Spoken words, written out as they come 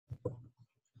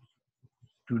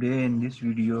Today in this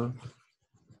video,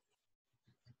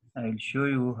 I will show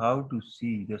you how to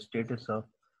see the status of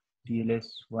TLS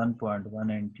 1.1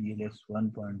 and TLS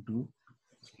 1.2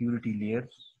 security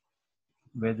layers,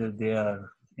 whether they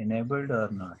are enabled or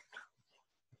not.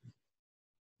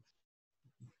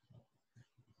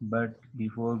 But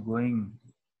before going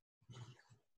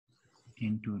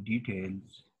into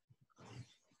details,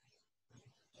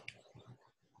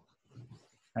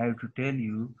 I have to tell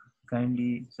you,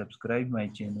 kindly subscribe my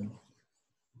channel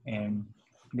and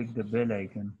click the bell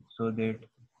icon so that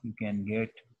you can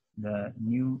get the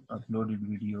new uploaded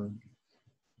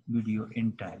video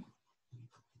in time.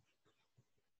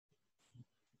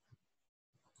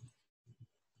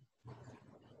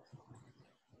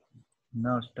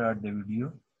 Now start the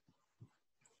video.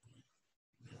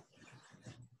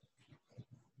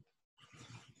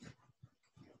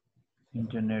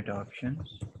 Internet options.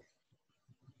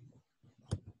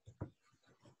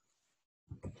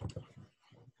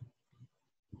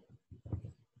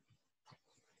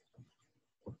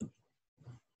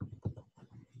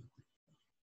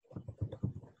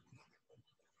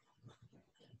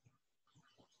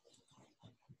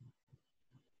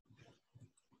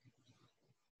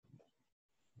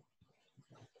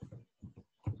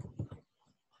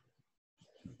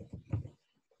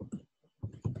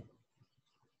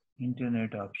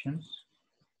 Internet options,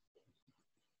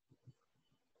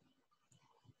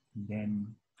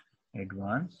 then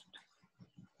advanced,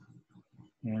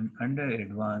 and under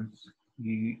advanced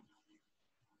we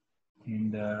in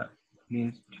the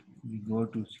list we go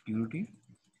to security,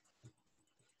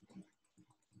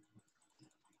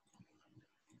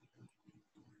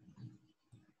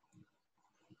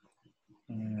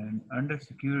 and under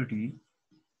security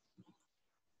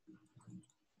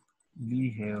we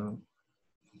have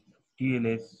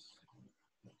TLS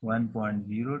 1.0,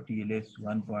 TLS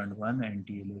 1.1 and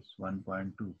TLS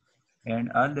 1.2,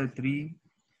 and all the three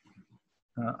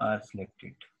are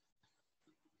selected.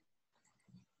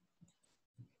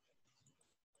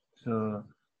 So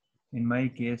in my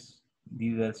case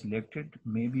these are selected.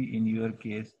 Maybe in your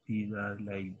case these are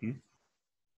like this,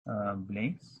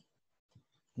 blanks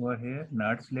over here,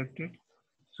 not selected.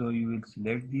 So you will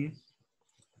select these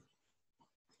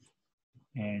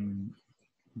and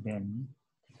then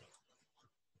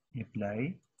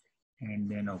apply and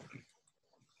then OK.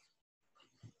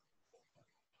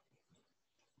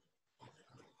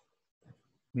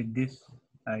 With this,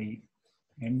 I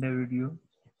end the video.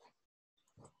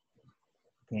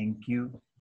 Thank you.